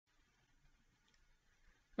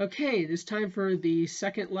Okay, it is time for the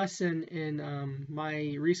second lesson in my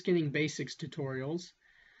reskinning basics tutorials.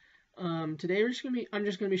 Today I'm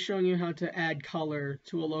just gonna be showing you how to add color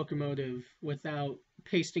to a locomotive without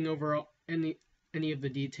pasting over any of the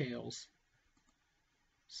details.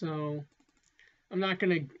 So I'm not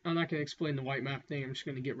gonna explain the white map thing. I'm just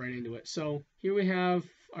gonna get right into it. So here we have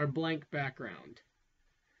our blank background.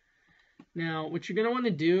 Now what you're gonna want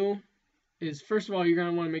to do is, first of all, you're going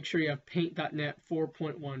to want to make sure you have paint.net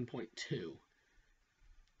 4.1.2,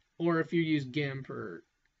 or if you use GIMP or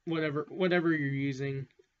whatever you're using.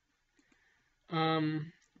 So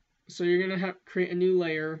you're going to create a new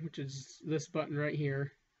layer, which is this button right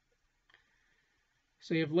here.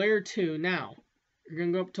 So you have layer 2. Now you're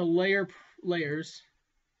going to go up to layers,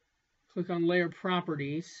 click on layer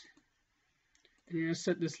properties, and you're going to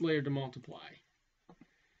set this layer to multiply.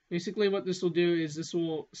 Basically what this will do is this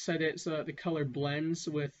will set it so that the color blends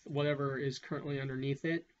with whatever is currently underneath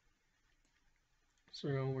it. So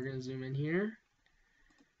we're going to zoom in here.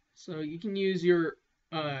 So you can use your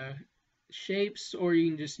shapes, or you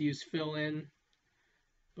can just use fill in,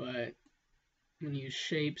 but I'm going to use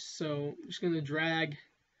shapes. So I'm just going to drag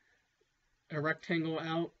a rectangle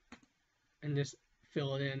out and just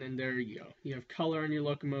fill it in, and there you go. You have color on your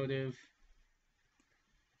locomotive.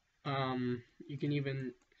 You can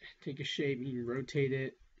even take a shape, you can rotate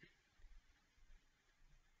it,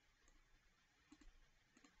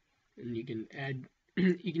 and you can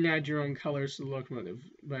add your own colors to the locomotive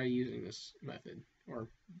by using this method or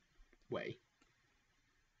way.